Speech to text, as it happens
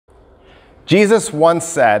Jesus once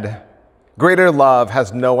said, "Greater love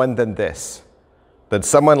has no one than this, that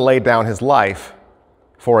someone laid down his life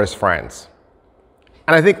for his friends."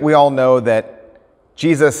 And I think we all know that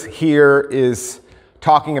Jesus here is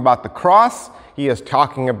talking about the cross. He is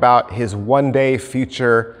talking about his one-day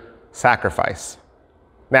future sacrifice.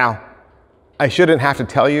 Now, I shouldn't have to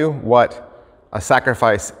tell you what a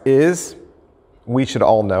sacrifice is. We should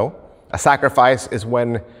all know. A sacrifice is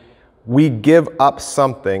when we give up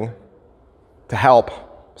something to help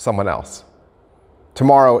someone else.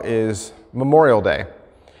 Tomorrow is Memorial Day,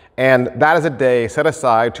 and that is a day set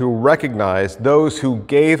aside to recognize those who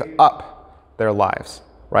gave up their lives,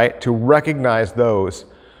 right? To recognize those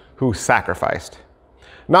who sacrificed.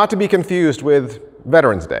 Not to be confused with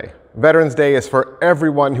Veterans Day. Veterans Day is for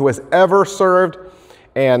everyone who has ever served,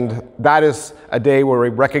 and that is a day where we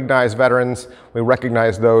recognize veterans, we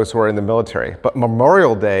recognize those who are in the military. But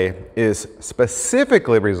Memorial Day is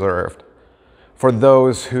specifically reserved for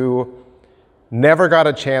those who never got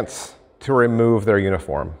a chance to remove their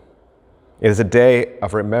uniform. It is a day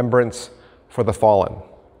of remembrance for the fallen.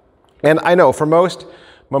 And I know for most,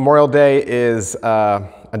 Memorial Day is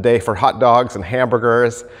a day for hot dogs and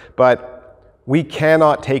hamburgers, but we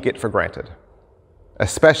cannot take it for granted,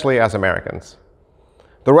 especially as Americans.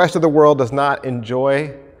 The rest of the world does not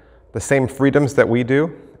enjoy the same freedoms that we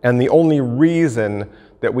do, and the only reason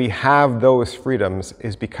that we have those freedoms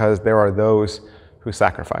is because there are those who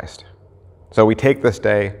sacrificed. So we take this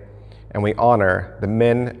day and we honor the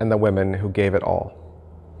men and the women who gave it all.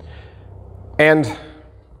 And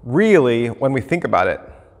really, when we think about it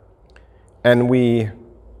and we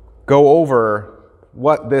go over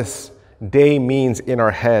what this day means in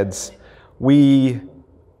our heads, we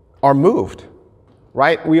are moved,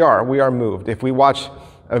 right? We are moved. If we watch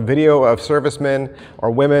a video of servicemen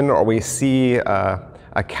or women, or we see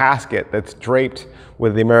a casket that's draped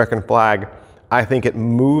with the American flag, I think it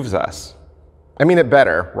moves us. I mean it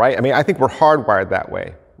better, right? I mean, I think we're hardwired that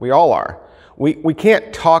way. We all are. We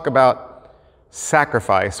can't talk about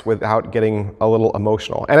sacrifice without getting a little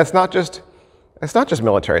emotional. And it's not just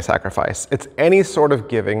military sacrifice. It's any sort of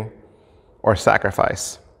giving or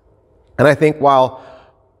sacrifice. And I think while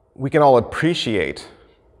we can all appreciate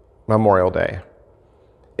Memorial Day,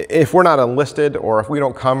 if we're not enlisted or if we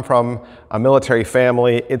don't come from a military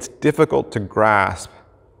family, it's difficult to grasp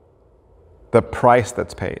the price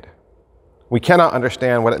that's paid. We cannot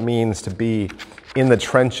understand what it means to be in the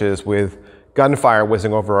trenches with gunfire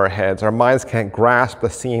whizzing over our heads. Our minds can't grasp the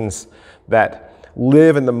scenes that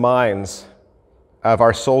live in the minds of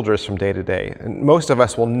our soldiers from day to day. And most of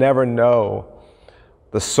us will never know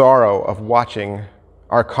the sorrow of watching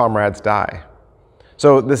our comrades die.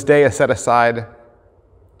 So this day is set aside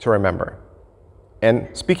to remember. And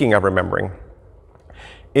speaking of remembering,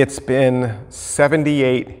 it's been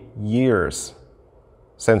 78 years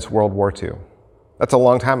since World War II. That's a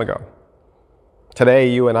long time ago. Today,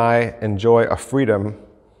 you and I enjoy a freedom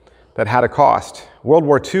that had a cost. World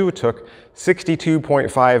War II took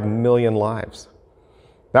 62.5 million lives.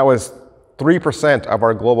 That was 3% of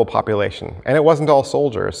our global population. And it wasn't all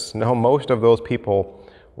soldiers. No, most of those people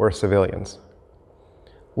were civilians.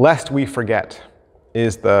 Lest we forget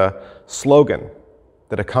is the slogan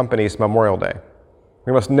that accompanies Memorial Day.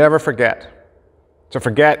 We must never forget. To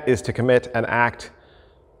forget is to commit an act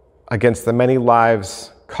against the many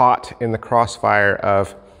lives caught in the crossfire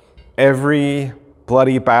of every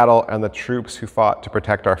bloody battle and the troops who fought to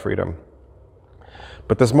protect our freedom.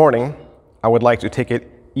 But this morning, I would like to take it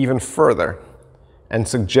even further and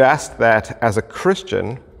suggest that as a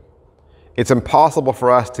Christian, it's impossible for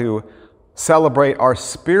us to celebrate our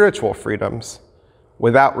spiritual freedoms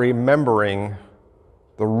without remembering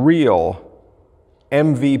the real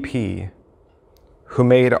MVP who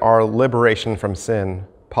made our liberation from sin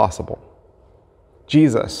possible.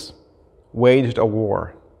 Jesus waged a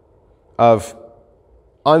war of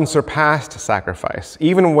unsurpassed sacrifice.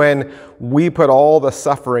 Even when we put all the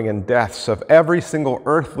suffering and deaths of every single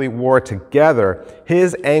earthly war together,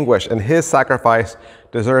 his anguish and his sacrifice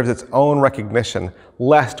deserves its own recognition,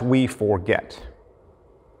 lest we forget.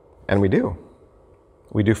 And we do.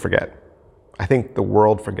 We do forget. I think the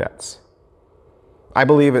world forgets. I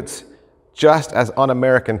believe it's just as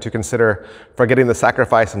un-American to consider forgetting the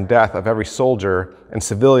sacrifice and death of every soldier and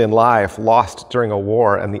civilian life lost during a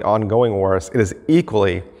war and the ongoing wars. It is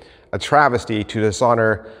equally a travesty to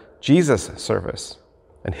dishonor Jesus' service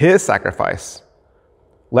and his sacrifice,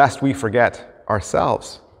 lest we forget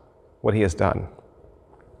ourselves what he has done.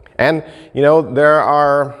 And, you know, there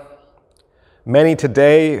are many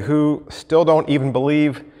today who still don't even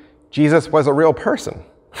believe Jesus was a real person.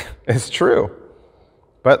 It's true.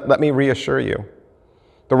 But let me reassure you,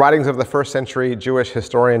 The writings of the first century Jewish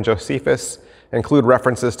historian Josephus include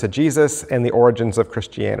references to Jesus and the origins of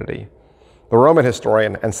Christianity. The Roman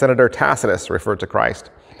historian and Senator Tacitus referred to Christ,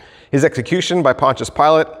 his execution by Pontius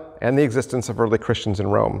Pilate, and the existence of early Christians in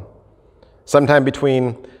Rome. Sometime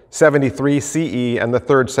between 73 CE and the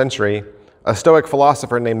 3rd century, a Stoic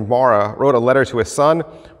philosopher named Mara wrote a letter to his son,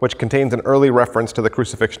 which contains an early reference to the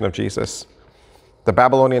crucifixion of Jesus. The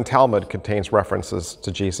Babylonian Talmud contains references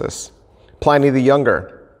to Jesus. Pliny the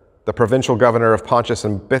Younger, the provincial governor of Pontus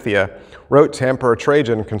and Bithynia, wrote to Emperor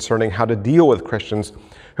Trajan concerning how to deal with Christians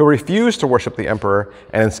who refused to worship the emperor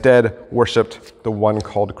and instead worshiped the one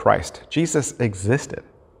called Christ. Jesus existed.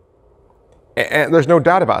 And there's no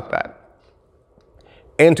doubt about that.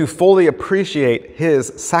 And to fully appreciate his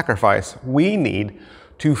sacrifice, we need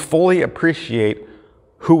to fully appreciate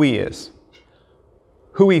who he is,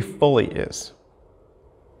 who he fully is.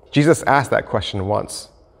 Jesus asked that question once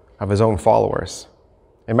of his own followers.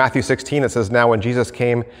 In Matthew 16, it says, "Now when Jesus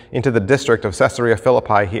came into the district of Caesarea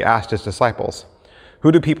Philippi, he asked his disciples,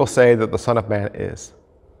 'Who do people say that the Son of Man is?'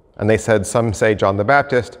 And they said, 'Some say John the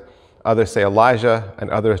Baptist, others say Elijah, and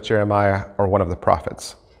others Jeremiah or one of the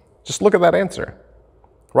prophets.'" Just look at that answer,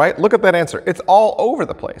 right? Look at that answer. It's all over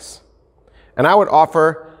the place. And I would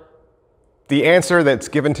offer the answer that's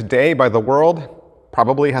given today by the world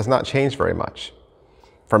probably has not changed very much.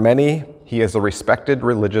 For many, he is a respected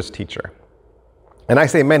religious teacher. And I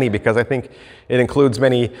say many because I think it includes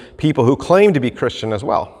many people who claim to be Christian as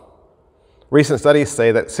well. Recent studies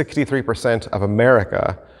say that 63% of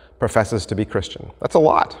America professes to be Christian. That's a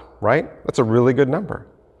lot, right? That's a really good number.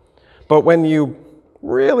 But when you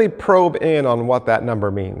really probe in on what that number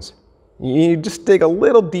means, you just dig a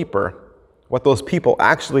little deeper what those people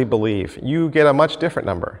actually believe, you get a much different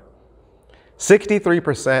number.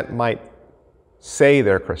 63% might say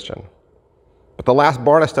they're Christian. But the last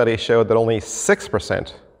Barna study showed that only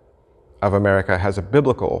 6% of America has a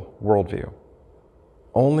biblical worldview.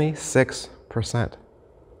 Only 6%.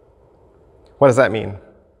 What does that mean?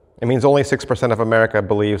 It means only 6% of America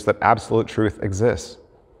believes that absolute truth exists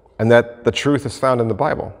and that the truth is found in the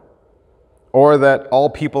Bible, or that all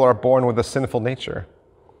people are born with a sinful nature,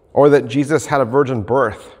 or that Jesus had a virgin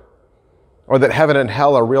birth, or that heaven and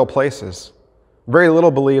hell are real places. Very little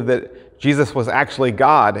believe that Jesus was actually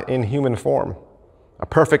God in human form, a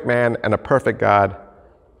perfect man and a perfect God,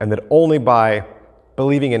 and that only by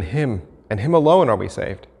believing in him and him alone are we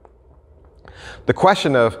saved. The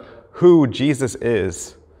question of who Jesus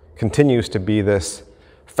is continues to be this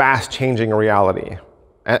fast-changing reality,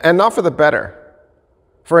 and not for the better.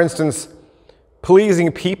 For instance,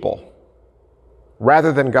 pleasing people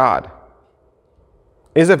rather than God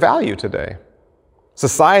is a value today.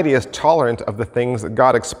 Society is tolerant of the things that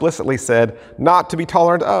God explicitly said not to be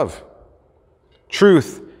tolerant of.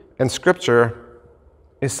 Truth and Scripture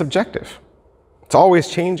is subjective. It's always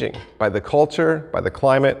changing by the culture, by the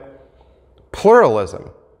climate.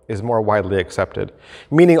 Pluralism is more widely accepted,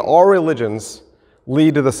 meaning all religions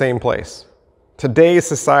lead to the same place. Today's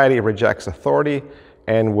society rejects authority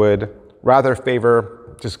and would rather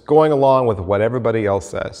favor just going along with what everybody else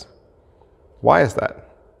says. Why is that?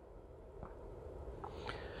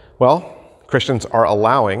 Well, Christians are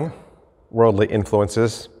allowing worldly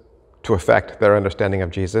influences to affect their understanding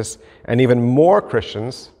of Jesus, and even more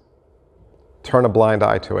Christians turn a blind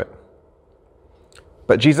eye to it.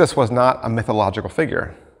 But Jesus was not a mythological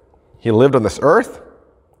figure. He lived on this earth,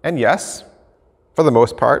 and yes, for the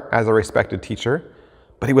most part, as a respected teacher,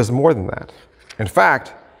 but he was more than that. In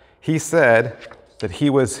fact, he said that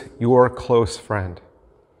he was your close friend.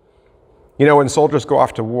 You know, when soldiers go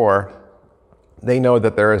off to war, they know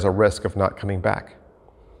that there is a risk of not coming back.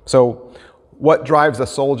 So what drives a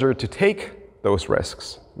soldier to take those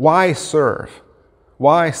risks? Why serve?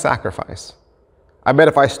 Why sacrifice? I bet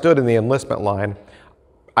if I stood in the enlistment line,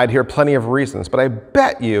 I'd hear plenty of reasons, but I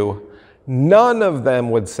bet you none of them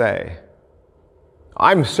would say,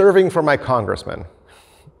 "I'm serving for my congressman.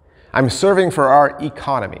 I'm serving for our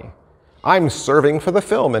economy. I'm serving for the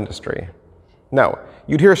film industry." No,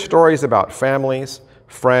 you'd hear stories about families,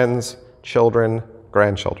 friends, children,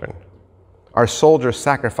 grandchildren. Our soldiers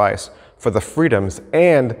sacrifice for the freedoms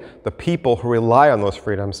and the people who rely on those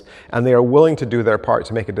freedoms, and they are willing to do their part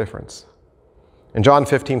to make a difference. In John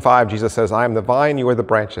 15:5, Jesus says, "I am the vine, you are the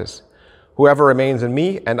branches. Whoever remains in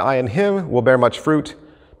me and I in him will bear much fruit,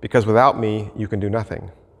 because without me you can do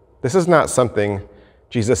nothing." This is not something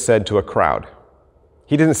Jesus said to a crowd.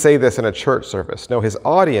 He didn't say this in a church service. No, his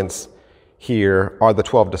audience here are the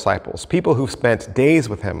 12 disciples, people who've spent days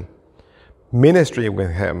with him, ministry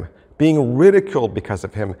with him, being ridiculed because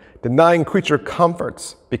of him, denying creature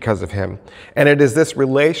comforts because of him. And it is this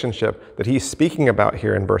relationship that he's speaking about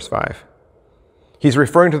here in verse 5. He's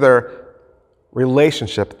referring to their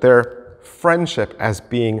relationship, their friendship, as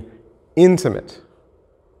being intimate,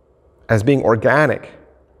 as being organic.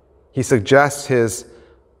 He suggests his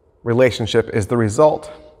relationship is the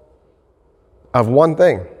result of one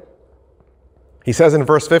thing. He says in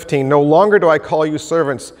verse 15, "No longer do I call you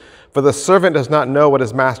servants, for the servant does not know what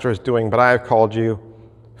his master is doing, but I have called you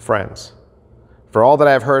friends. For all that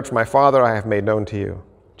I have heard from my Father, I have made known to you."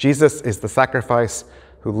 Jesus is the sacrifice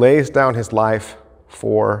who lays down his life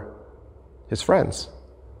for his friends.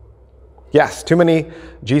 Yes, too many,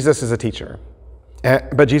 Jesus is a teacher.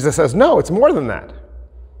 But Jesus says, no, it's more than that.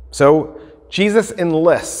 So Jesus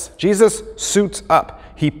enlists, Jesus suits up.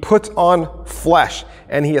 He puts on flesh,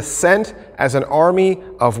 and he is sent as an army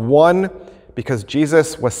of one because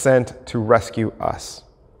Jesus was sent to rescue us.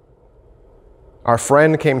 Our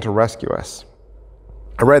friend came to rescue us.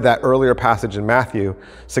 I read that earlier passage in Matthew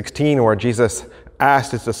 16 where Jesus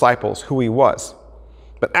asked his disciples who he was.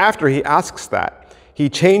 But after he asks that, he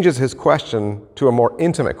changes his question to a more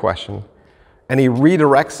intimate question, and he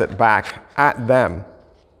redirects it back at them.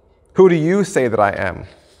 "Who do you say that I am?"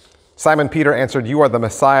 Simon Peter answered, "You are the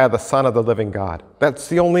Messiah, the Son of the living God." That's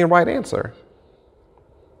the only right answer.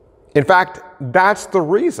 In fact, that's the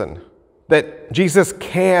reason that Jesus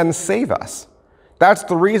can save us. That's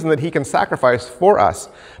the reason that he can sacrifice for us,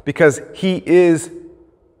 because he is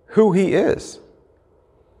who he is.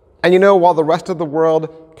 And you know, while the rest of the world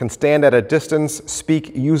can stand at a distance,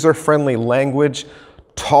 speak user-friendly language,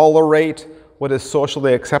 tolerate what is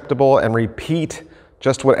socially acceptable, and repeat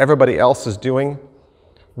just what everybody else is doing,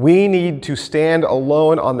 we need to stand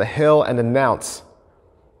alone on the hill and announce,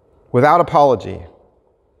 without apology,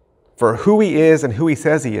 for who he is and who he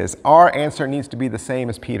says he is. Our answer needs to be the same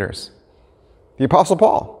as Peter's. The Apostle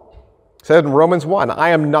Paul said in Romans 1, "I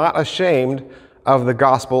am not ashamed of the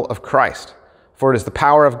gospel of Christ, for it is the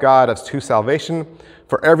power of God to salvation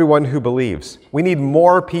for everyone who believes." We need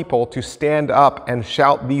more people to stand up and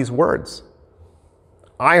shout these words.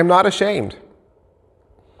 I am not ashamed.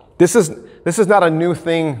 This is not a new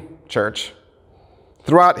thing, church.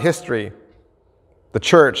 Throughout history, the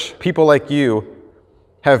church, people like you,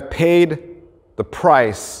 have paid the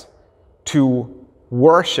price to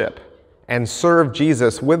worship and serve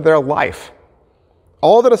Jesus with their life.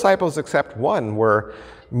 All the disciples except one were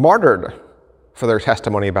martyred for their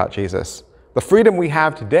testimony about Jesus. The freedom we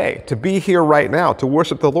have today to be here right now, to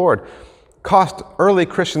worship the Lord, cost early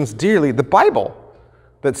Christians dearly. The Bible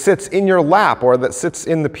that sits in your lap or that sits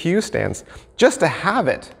in the pew stands, just to have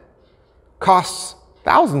it costs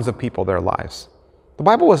thousands of people their lives. The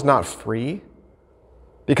Bible was not free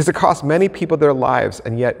because it cost many people their lives,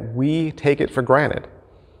 and yet we take it for granted.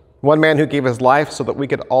 One man who gave his life so that we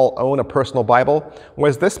could all own a personal Bible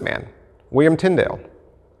was this man, William Tyndale.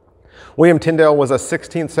 William Tyndale was a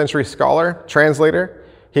 16th century scholar, translator.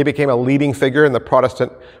 He became a leading figure in the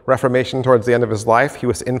Protestant Reformation towards the end of his life. He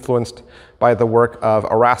was influenced by the work of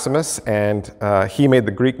Erasmus, and he made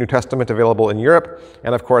the Greek New Testament available in Europe.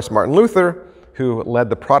 And of course, Martin Luther, who led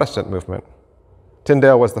the Protestant movement.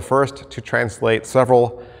 Tyndale was the first to translate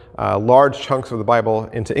several large chunks of the Bible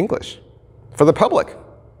into English for the public.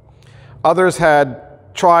 Others had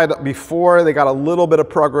tried before. They got a little bit of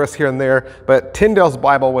progress here and there, but Tyndale's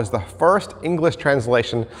Bible was the first English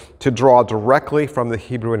translation to draw directly from the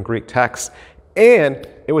Hebrew and Greek texts, and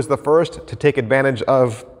it was the first to take advantage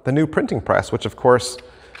of the new printing press, which of course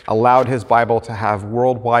allowed his Bible to have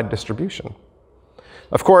worldwide distribution.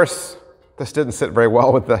 Of course, this didn't sit very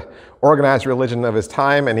well with the organized religion of his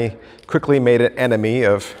time, and he quickly made an enemy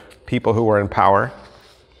of people who were in power.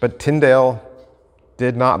 But Tyndale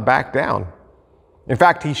did not back down. In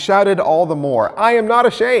fact, he shouted all the more, "I am not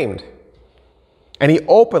ashamed." And he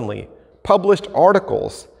openly published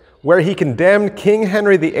articles where he condemned King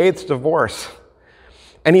Henry VIII's divorce.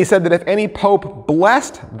 And he said that if any pope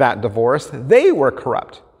blessed that divorce, they were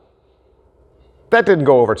corrupt. That didn't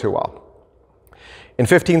go over too well. In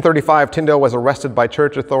 1535, Tyndale was arrested by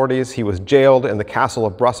church authorities. He was jailed in the castle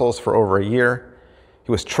of Brussels for over a year.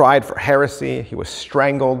 He was tried for heresy. He was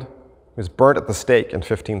strangled. He was burnt at the stake in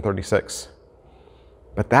 1536.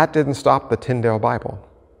 But that didn't stop the Tyndale Bible.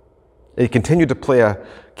 It continued to play a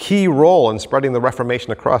key role in spreading the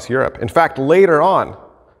Reformation across Europe. In fact, later on,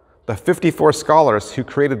 the 54 scholars who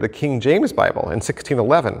created the King James Bible in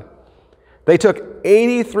 1611, they took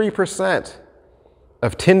 83%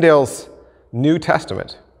 of Tyndale's New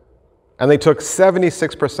Testament, and they took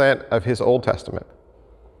 76% of his Old Testament.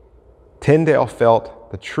 Tyndale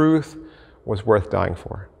felt the truth was worth dying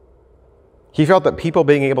for. He felt that people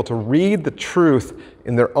being able to read the truth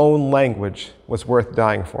in their own language was worth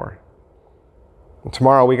dying for. And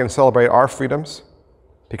tomorrow we can celebrate our freedoms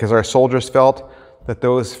because our soldiers felt that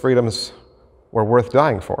those freedoms were worth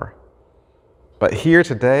dying for. But here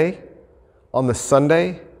today, on the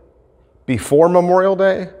Sunday before Memorial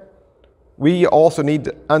Day, we also need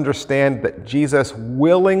to understand that Jesus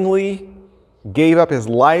willingly gave up his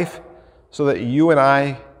life so that you and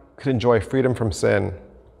I could enjoy freedom from sin,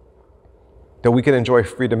 that we could enjoy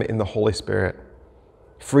freedom in the Holy Spirit,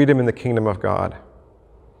 freedom in the kingdom of God.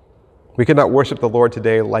 We could not worship the Lord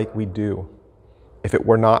today like we do if it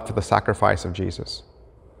were not for the sacrifice of Jesus.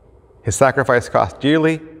 His sacrifice cost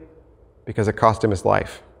dearly because it cost him his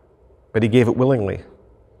life, but he gave it willingly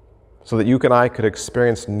so that you and I could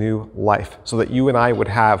experience new life, so that you and I would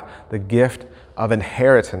have the gift of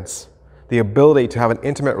inheritance, the ability to have an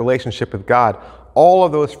intimate relationship with God. All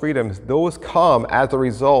of those freedoms, those come as a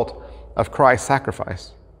result of Christ's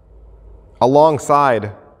sacrifice.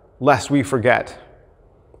 Alongside, lest we forget,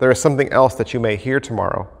 there is something else that you may hear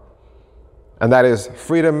tomorrow, and that is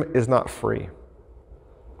freedom is not free.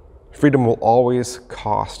 Freedom will always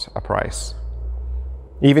cost a price.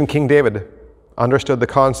 Even King David understood the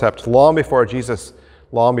concept long before Jesus,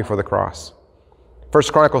 long before the cross. 1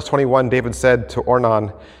 Chronicles 21, David said to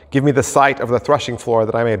Ornan, "Give me the site of the threshing floor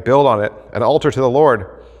that I may build on it an altar to the Lord.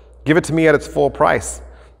 Give it to me at its full price,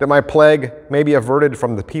 that my plague may be averted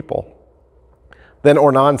from the people." Then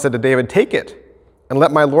Ornan said to David, "Take it, and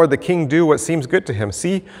let my lord the king do what seems good to him.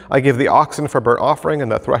 See, I give the oxen for burnt offering and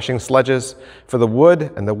the threshing sledges for the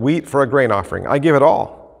wood and the wheat for a grain offering. I give it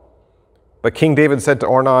all." But King David said to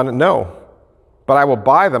Ornan, "No, but I will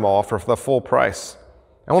buy them all for the full price.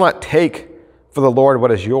 I will not take for the Lord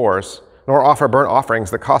what is yours, nor offer burnt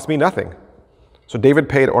offerings that cost me nothing." So David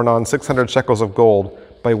paid Ornan 600 shekels of gold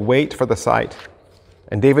by weight for the site.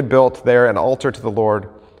 And David built there an altar to the Lord,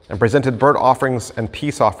 and presented burnt offerings and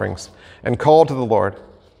peace offerings, and called to the Lord.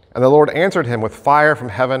 And the Lord answered him with fire from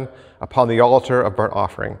heaven upon the altar of burnt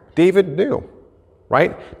offering. David knew,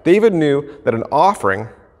 right? David knew that an offering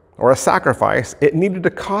or a sacrifice, it needed to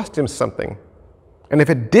cost him something. And if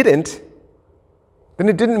it didn't, then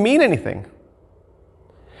it didn't mean anything.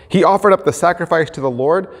 He offered up the sacrifice to the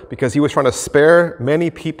Lord because he was trying to spare many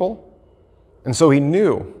people. And so he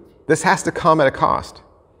knew this has to come at a cost.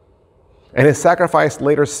 And his sacrifice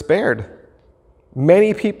later spared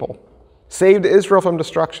many people, saved Israel from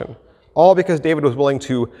destruction, all because David was willing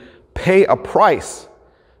to pay a price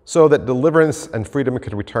so that deliverance and freedom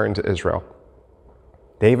could return to Israel.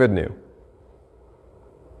 David knew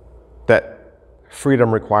that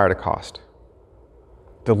freedom required a cost.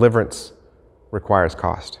 Deliverance requires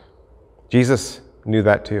cost. Jesus knew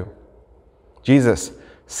that too. Jesus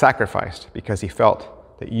sacrificed because he felt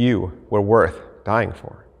that you were worth dying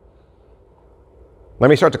for. Let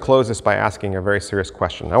me start to close this by asking a very serious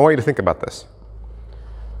question. I want you to think about this.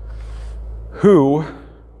 Who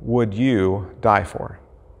would you die for?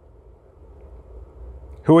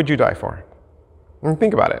 Who would you die for? And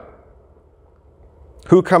think about it.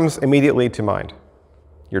 Who comes immediately to mind?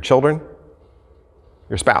 Your children?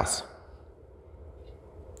 Your spouse?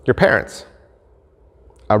 Your parents?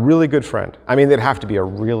 A really good friend? I mean, they'd have to be a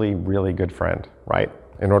really, really good friend, right?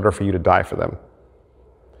 In order for you to die for them.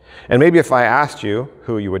 And maybe if I asked you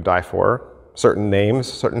who you would die for, certain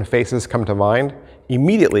names, certain faces come to mind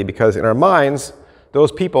immediately, because in our minds,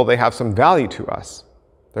 those people, they have some value to us.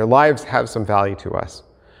 Their lives have some value to us.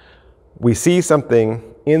 We see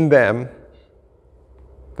something in them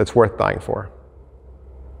that's worth dying for.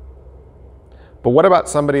 But what about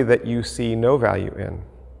somebody that you see no value in?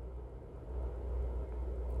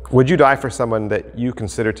 Would you die for someone that you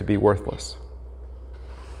consider to be worthless?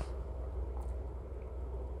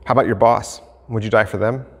 How about your boss? Would you die for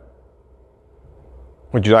them?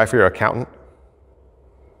 Would you die for your accountant?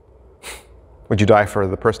 Would you die for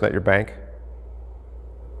the person at your bank?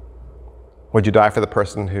 Would you die for the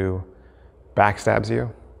person who backstabs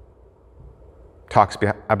you? Talks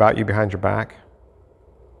about you behind your back?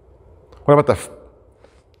 What about the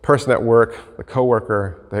person at work, the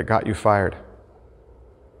coworker that got you fired?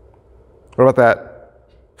 What about that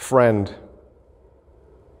friend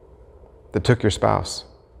that took your spouse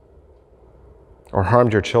or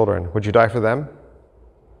harmed your children? Would you die for them?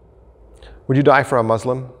 Would you die for a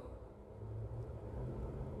Muslim?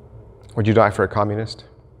 Would you die for a communist?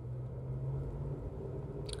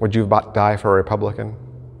 Would you die for a Republican?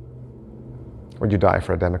 Would you die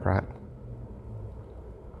for a Democrat?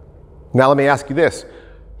 Now let me ask you this.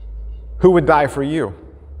 Who would die for you?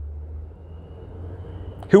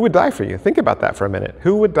 Who would die for you? Think about that for a minute.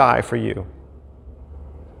 Who would die for you?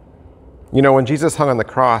 You know, when Jesus hung on the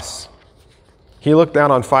cross, He looked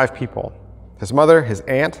down on 5 people: his mother, his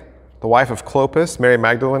aunt, the wife of Clopas, Mary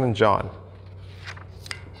Magdalene, and John.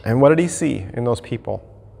 And what did he see in those people?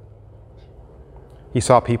 He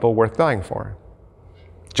saw people worth dying for.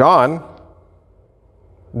 John,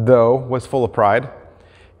 though, was full of pride.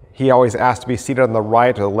 He always asked to be seated on the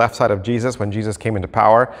right or the left side of Jesus when Jesus came into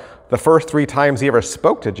power. The first 3 times he ever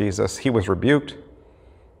spoke to Jesus, he was rebuked.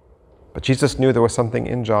 But Jesus knew there was something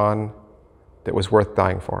in John that was worth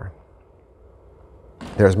dying for.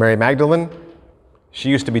 There's Mary Magdalene. She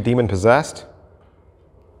used to be demon-possessed.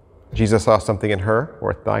 Jesus saw something in her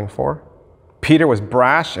worth dying for. Peter was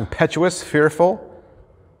brash, impetuous, fearful.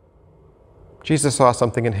 Jesus saw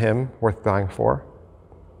something in him worth dying for.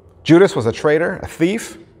 Judas was a traitor, a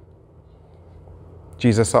thief.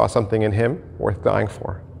 Jesus saw something in him worth dying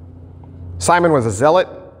for. Simon was a zealot.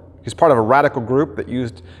 He was part of a radical group that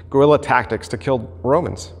used guerrilla tactics to kill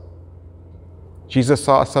Romans. Jesus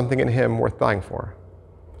saw something in him worth dying for.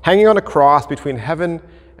 Hanging on a cross between heaven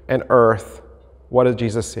and earth, what did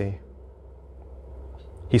Jesus see?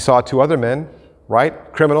 He saw 2 other men,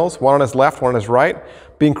 right? Criminals, one on his left, one on his right,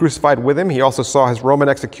 being crucified with him. He also saw his Roman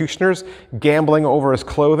executioners gambling over his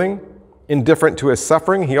clothing, indifferent to his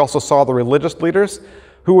suffering. He also saw the religious leaders,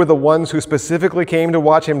 who were the ones who specifically came to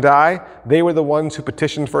watch him die. They were the ones who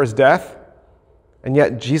petitioned for his death. And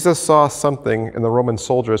yet Jesus saw something in the Roman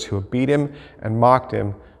soldiers who beat him and mocked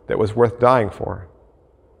him that was worth dying for.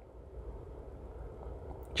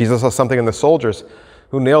 Jesus saw something in the soldiers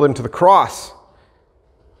who nailed him to the cross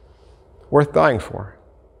worth dying for.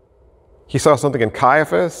 He saw something in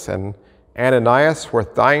Caiaphas and Ananias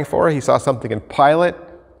worth dying for. He saw something in Pilate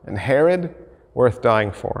and Herod worth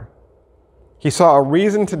dying for. He saw a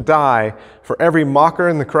reason to die for every mocker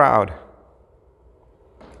in the crowd.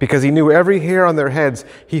 Because he knew every hair on their heads,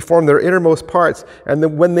 he formed their innermost parts. And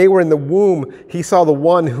then when they were in the womb, he saw the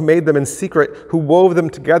one who made them in secret, who wove them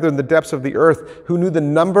together in the depths of the earth, who knew the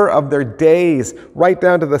number of their days, right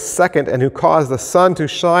down to the second, and who caused the sun to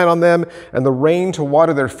shine on them and the rain to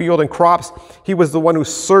water their field and crops. He was the one who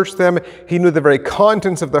searched them. He knew the very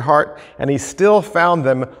contents of their heart, and he still found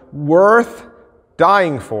them worth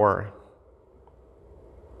dying for.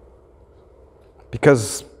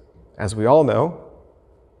 Because, as we all know,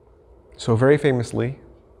 so very famously,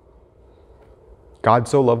 God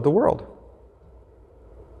so loved the world.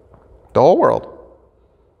 The whole world.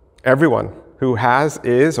 Everyone who has,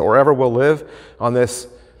 is, or ever will live on this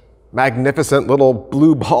magnificent little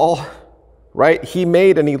blue ball, right? He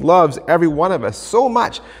made and he loves every one of us so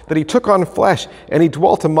much that he took on flesh and he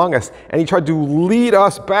dwelt among us and he tried to lead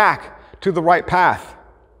us back to the right path.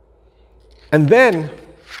 And then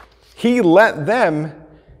he let them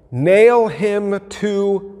nail him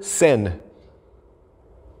to sin.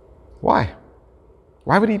 Why?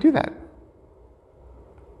 Why would he do that?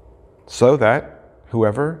 So that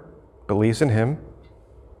whoever believes in him,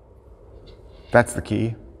 that's the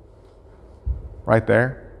key, right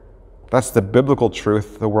there. That's the biblical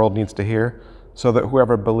truth the world needs to hear, so that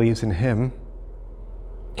whoever believes in him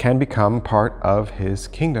can become part of his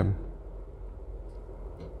kingdom.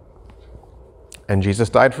 And Jesus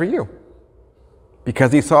died for you.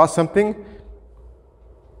 Because he saw something,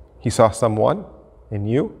 he saw someone in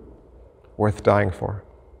you worth dying for.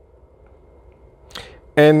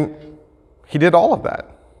 And he did all of that.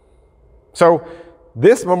 So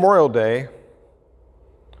this Memorial Day,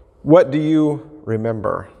 what do you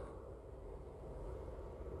remember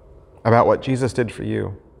about what Jesus did for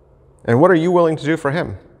you? And what are you willing to do for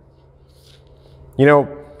him? You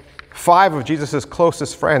know, 5 of Jesus'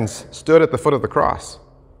 closest friends stood at the foot of the cross.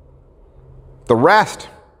 The rest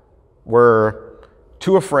were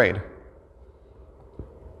too afraid.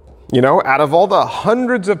 You know, out of all the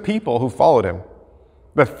hundreds of people who followed him,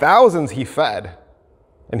 the thousands he fed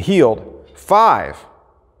and healed, 5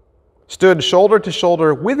 stood shoulder to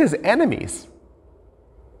shoulder with his enemies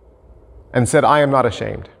and said, "I am not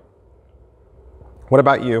ashamed." What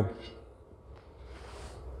about you?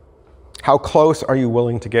 How close are you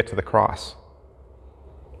willing to get to the cross?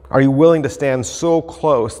 Are you willing to stand so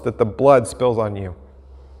close that the blood spills on you?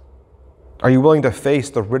 Are you willing to face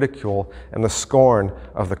the ridicule and the scorn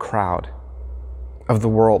of the crowd, of the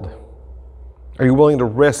world? Are you willing to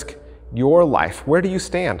risk your life? Where do you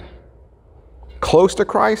stand? Close to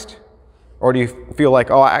Christ? Or do you feel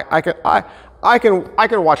like, oh, I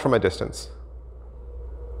can watch from a distance?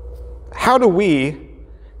 How do we,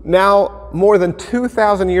 now more than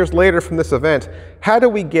 2,000 years later from this event, how do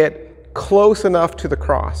we get close enough to the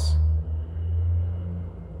cross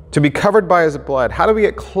to be covered by his blood? How do we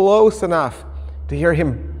get close enough to hear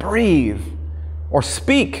him breathe or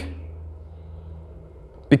speak?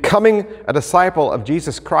 Becoming a disciple of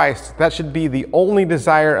Jesus Christ, that should be the only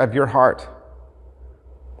desire of your heart.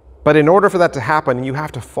 But in order for that to happen, you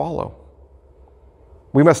have to follow.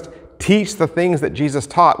 We must teach the things that Jesus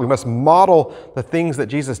taught. We must model the things that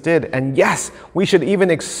Jesus did. And yes, we should even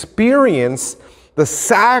experience the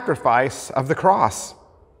sacrifice of the cross.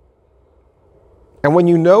 And when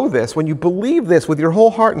you know this, when you believe this with your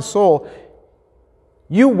whole heart and soul,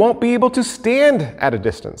 you won't be able to stand at a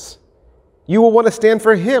distance. You will want to stand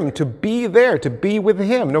for Him, to be there, to be with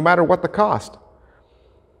Him, no matter what the cost.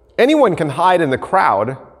 Anyone can hide in the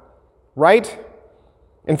crowd, right?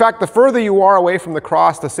 In fact, the further you are away from the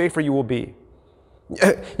cross, the safer you will be.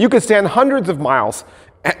 You could stand hundreds of miles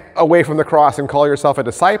away from the cross and call yourself a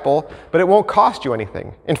disciple, but it won't cost you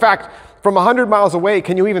anything. In fact, from 100 miles away,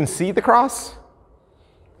 can you even see the cross?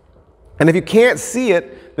 And if you can't see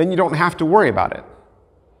it, then you don't have to worry about it.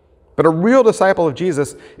 But a real disciple of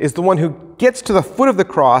Jesus is the one who gets to the foot of the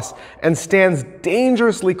cross and stands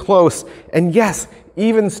dangerously close, and yes,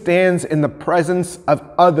 even stands in the presence of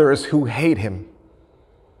others who hate Him.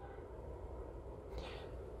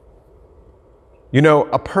 You know,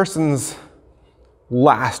 a person's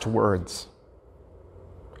last words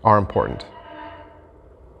are important,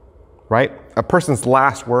 right? A person's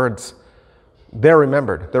last words, they're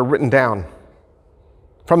remembered, they're written down.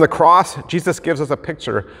 From the cross, Jesus gives us a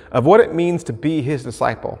picture of what it means to be His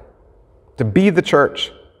disciple, to be the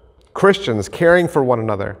church, Christians caring for one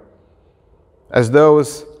another, as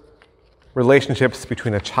those relationships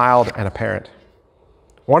between a child and a parent.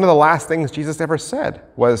 One of the last things Jesus ever said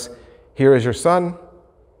was, "Here is your son,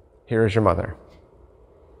 here is your mother."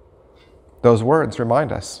 Those words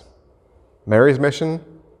remind us, Mary's mission,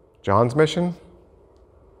 John's mission,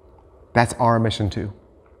 that's our mission too.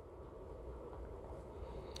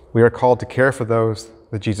 We are called to care for those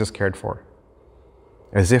that Jesus cared for,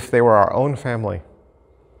 as if they were our own family,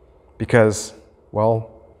 because, well,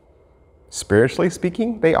 spiritually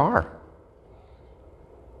speaking, they are.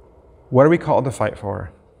 What are we called to fight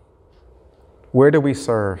for? Where do we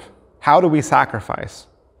serve? How do we sacrifice?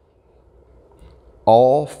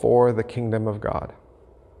 All for the kingdom of God.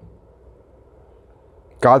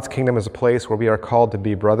 God's kingdom is a place where we are called to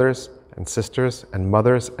be brothers and sisters and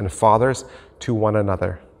mothers and fathers to one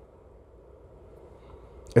another.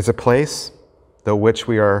 It's a place through which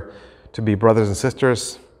we are to be brothers and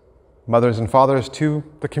sisters, mothers and fathers to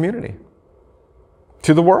the community,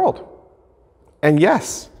 to the world. And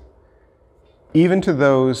yes, even to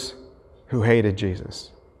those who hated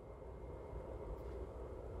Jesus.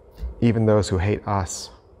 Even those who hate us.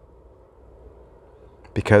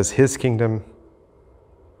 Because His kingdom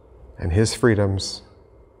and His freedoms,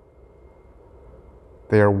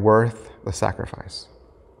 they are worth the sacrifice.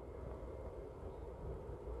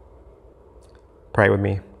 Pray with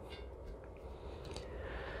me.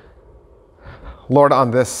 Lord,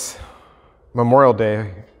 on this Memorial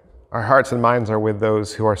Day, our hearts and minds are with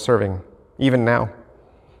those who are serving, even now.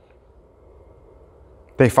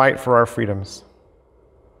 They fight for our freedoms.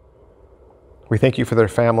 We thank You for their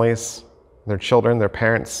families, their children, their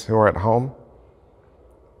parents who are at home.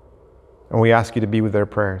 And we ask You to be with their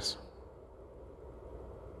prayers.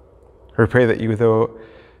 We pray that You though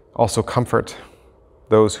also comfort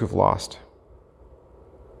those who've lost,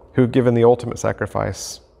 who've given the ultimate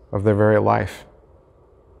sacrifice of their very life.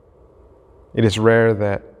 It is rare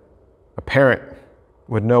that a parent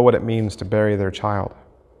would know what it means to bury their child.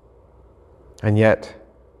 And yet,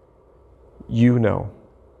 You know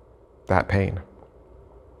that pain.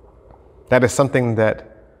 That is something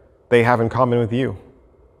that they have in common with You.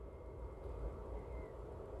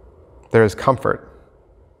 There is comfort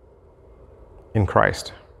in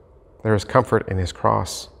Christ. There is comfort in His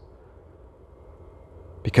cross,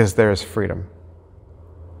 because there is freedom.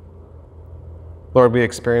 Lord, we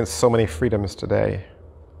experience so many freedoms today,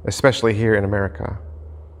 especially here in America.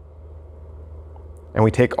 And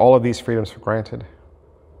we take all of these freedoms for granted.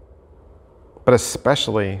 But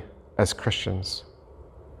especially as Christians,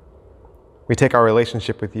 we take our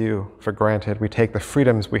relationship with You for granted. We take the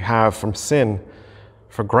freedoms we have from sin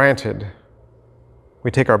for granted.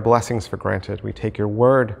 We take our blessings for granted. We take Your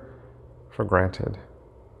word for granted.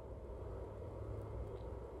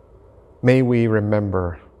 May we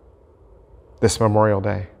remember this Memorial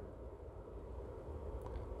Day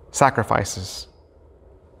sacrifices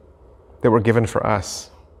that were given for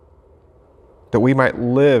us, that we might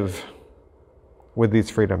live with these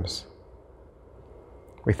freedoms.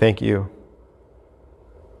 We thank You.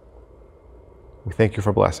 We thank You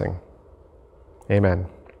for blessing. Amen.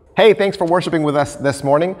 Hey, thanks for worshiping with us this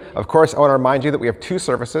morning. Of course, I want to remind you that we have two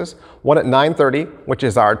services, one at 9:30, which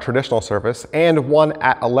is our traditional service, and one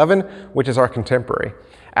at 11, which is our contemporary.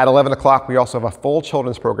 At 11 o'clock, we also have a full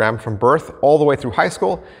children's program from birth all the way through high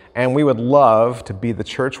school, and we would love to be the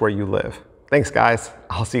church where you live. Thanks, guys.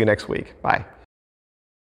 I'll see you next week. Bye.